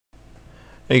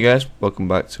Hey guys, welcome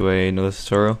back to another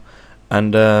tutorial,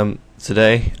 and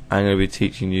today I'm going to be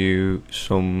teaching you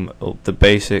some of the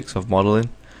basics of modeling.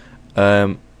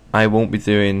 I won't be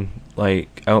going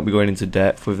into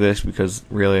depth with this because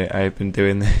really I've been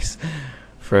doing this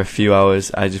for a few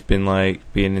hours. I've just been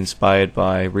being inspired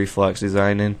by Reflex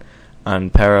Designing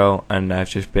and Pero, and I've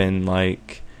just been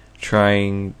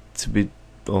trying to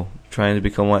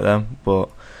become like them, but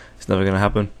it's never going to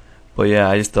happen. But yeah,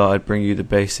 I just thought I'd bring you the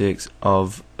basics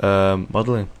of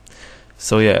modeling.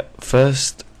 So yeah,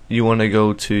 first you want to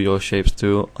go to your shapes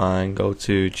tool and go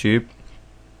to tube.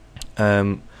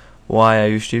 Why I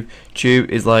use tube? Tube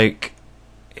is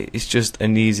it's just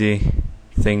an easy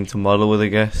thing to model with, I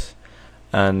guess,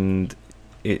 and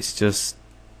it's just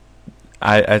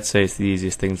I'd say it's the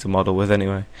easiest thing to model with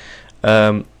anyway.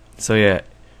 So yeah,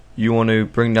 you want to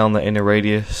bring down the inner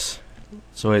radius,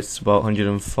 so it's about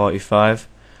 145.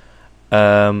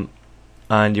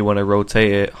 And you want to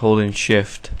rotate it holding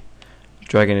shift,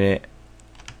 dragging it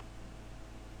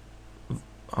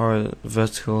or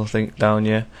vertical, I think, down,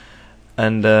 yeah,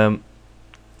 and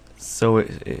so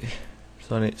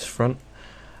it's on its front.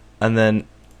 And then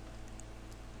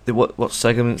what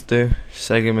segments do?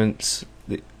 Segments,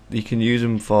 you can use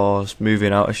them for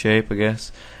smoothing out a shape, I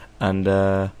guess, and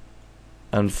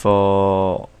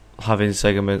for having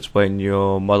segments when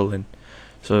you're modeling.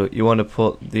 So you want to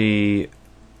put the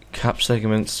cap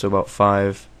segments to about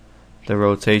 5, the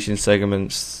rotation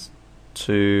segments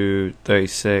to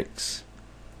 36,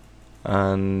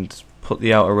 and put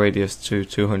the outer radius to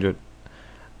 200.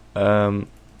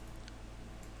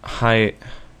 Height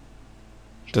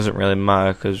doesn't really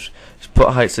matter, because just put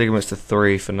height segments to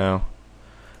 3 for now.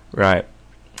 Right,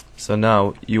 so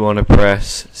now you want to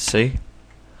press C,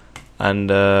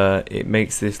 and it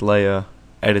makes this layer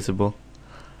editable.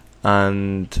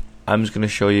 And I'm just going to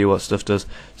show you what stuff does.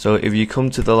 So if you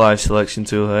come to the live selection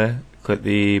tool here, click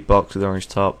the box with the orange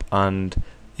top and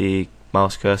the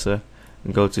mouse cursor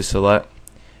and go to select.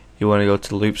 You want to go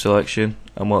to loop selection,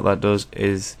 and what that does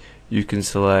is you can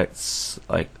select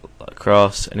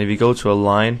across, and if you go to a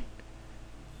line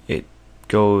it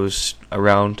goes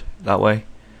around that way,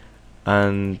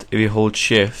 and if you hold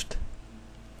shift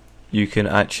you can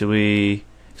actually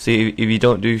see, if you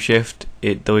don't do shift,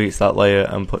 it deletes that layer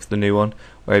and puts the new one,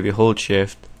 where if you hold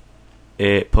shift,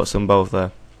 it puts them both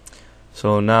there.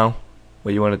 So now,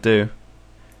 what you want to do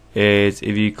is,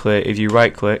 if you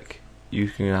right click, you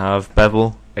can have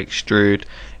bevel, extrude,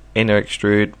 inner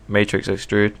extrude, matrix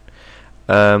extrude.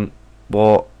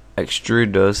 What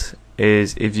extrude does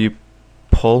is, if you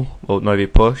if you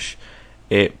push,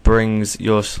 it brings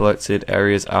your selected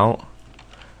areas out.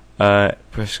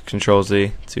 Press Ctrl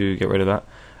Z to get rid of that.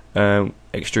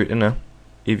 Extrude inner,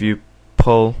 if you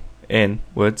pull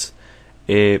inwards,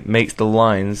 it makes the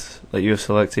lines that you have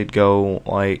selected go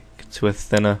to a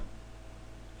thinner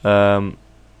kind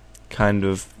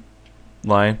of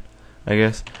line, I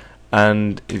guess.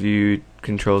 And if you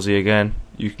Ctrl Z again,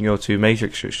 you can go to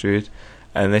matrix extrude,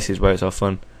 and this is where it's all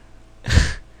fun.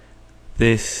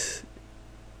 This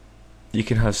you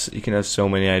can have so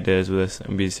many ideas with this,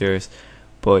 and be serious.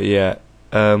 But yeah,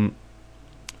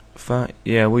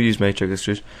 we'll use matrix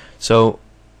extrude. So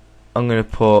I'm gonna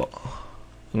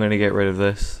get rid of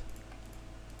this.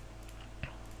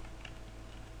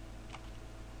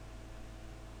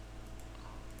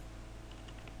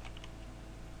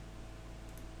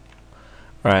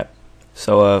 Right.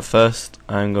 So first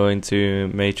I'm going to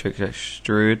matrix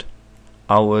extrude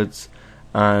outwards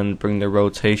and bring the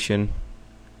rotation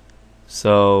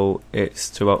so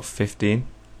it's to about 15.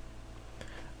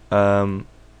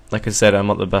 Like I said, I'm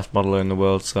not the best modeler in the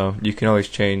world, so you can always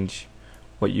change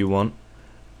what you want.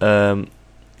 Go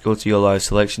to your live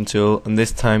selection tool, and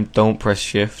this time don't press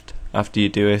shift after you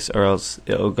do this, or else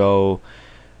it'll go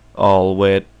all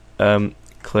weird.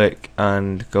 Click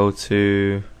and go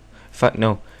to, in fact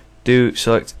no, do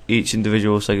select each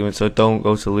individual segment, so don't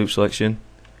go to loop selection.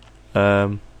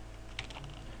 Get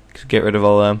rid of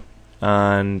all them,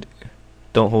 and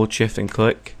don't hold shift and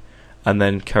click, and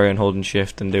then carry on holding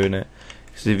shift and doing it.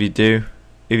 Because if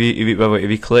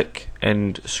you click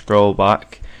and scroll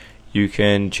back, you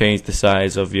can change the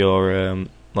size of your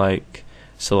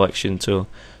selection tool.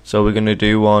 So we're gonna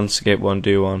do one, skip one,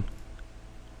 do one.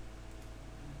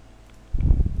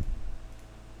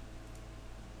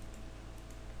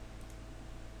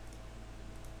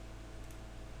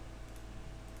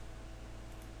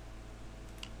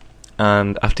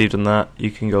 And after you've done that, you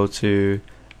can go to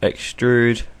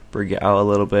extrude, bring it out a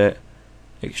little bit,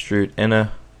 extrude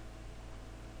inner,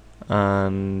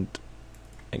 and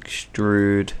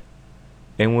extrude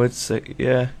inwards. So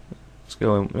yeah, let's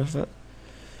go in with it.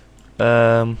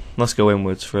 let's go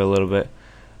inwards for a little bit.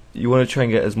 You want to try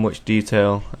and get as much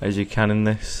detail as you can in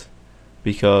this,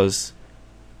 because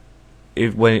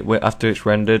after it's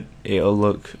rendered, it'll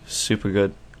look super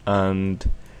good, and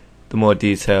the more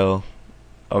detail,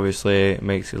 obviously, it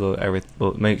makes you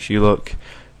look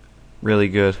really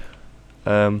good.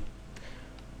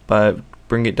 But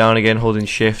bring it down again, holding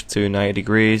shift to 90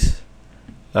 degrees.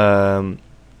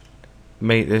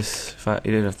 Make this. In fact,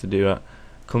 you didn't have to do that.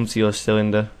 Come to your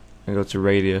cylinder and go to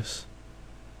radius,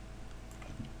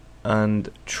 and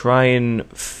try and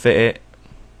fit it. In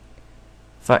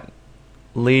fact,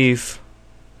 leave.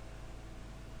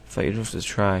 In fact, you don't have to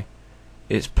try.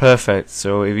 It's perfect.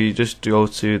 So if you just go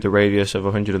to the radius of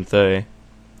 130,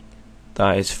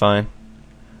 that is fine.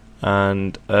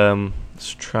 And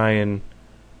let's try and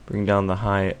bring down the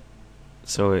height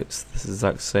so it's this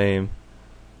exact same.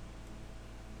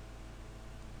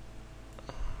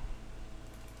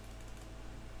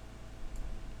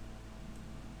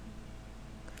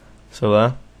 So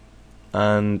there,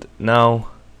 and now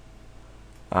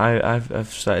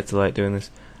I've started to like doing this.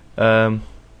 You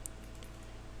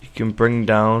can bring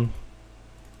down.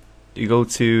 You go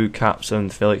to caps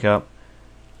and fillet cap.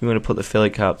 You want to put the fillet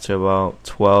cap to about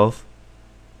 12,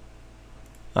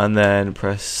 and then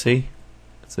press C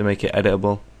to make it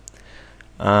editable,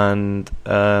 and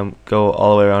go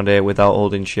all the way around here without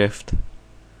holding shift,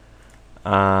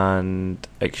 and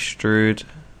extrude.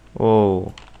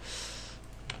 Whoa.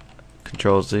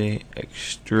 Control Z,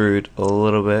 extrude a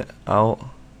little bit out.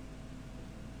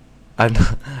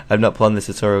 I've not planned this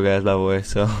tutorial, guys, by the way,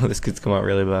 so this could come out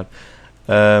really bad.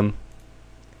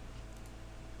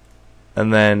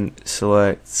 And then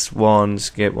select one,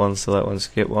 skip one, select one,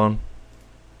 skip one.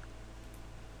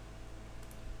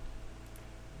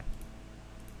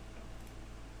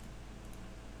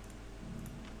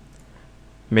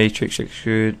 Matrix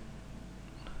extrude,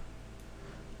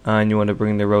 and you want to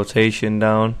bring the rotation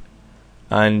down.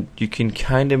 And you can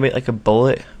kind of make like a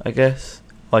bullet, I guess,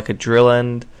 like a drill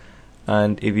end.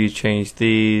 And if you change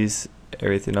these,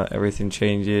 everything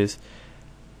changes.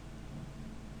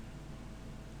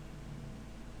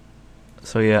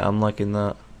 So yeah, I'm liking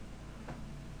that.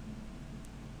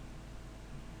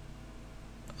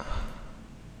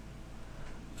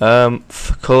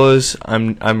 For colours,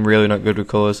 I'm really not good with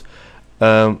colours.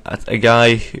 A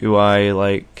guy who I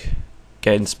like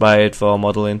get inspired for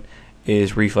modelling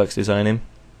is Reflex Designing.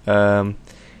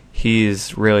 He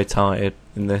is really talented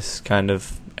in this kind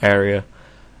of area,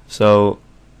 so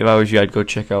if I was you, I'd go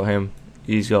check out him.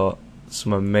 He's got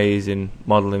some amazing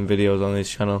modelling videos on his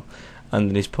channel and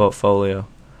in his portfolio.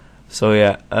 So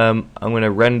yeah, I'm going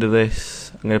to render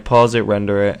this. I'm going to pause it,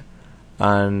 render it,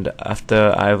 and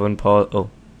after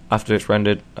after it's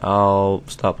rendered, I'll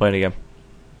start playing again.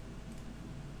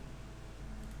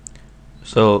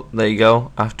 So there you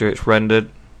go, after it's rendered.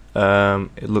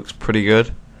 It looks pretty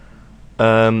good.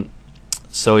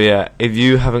 So yeah, if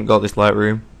you haven't got this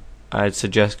Lightroom, I'd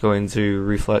suggest going to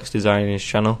Reflex Designing's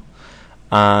channel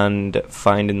and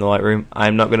finding the Lightroom.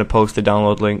 I'm not going to post the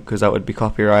download link because that would be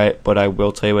copyright, but I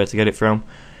will tell you where to get it from.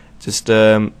 Just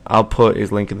I'll put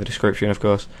his link in the description, of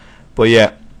course. But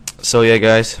yeah, so yeah,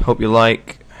 guys, hope you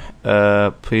like.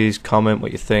 Please comment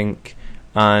what you think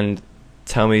and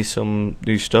tell me some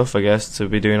new stuff, I guess, to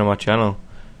be doing on my channel,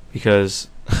 because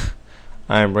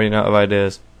I am running out of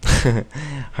ideas.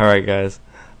 Alright, guys.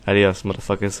 Adios,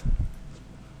 motherfuckers.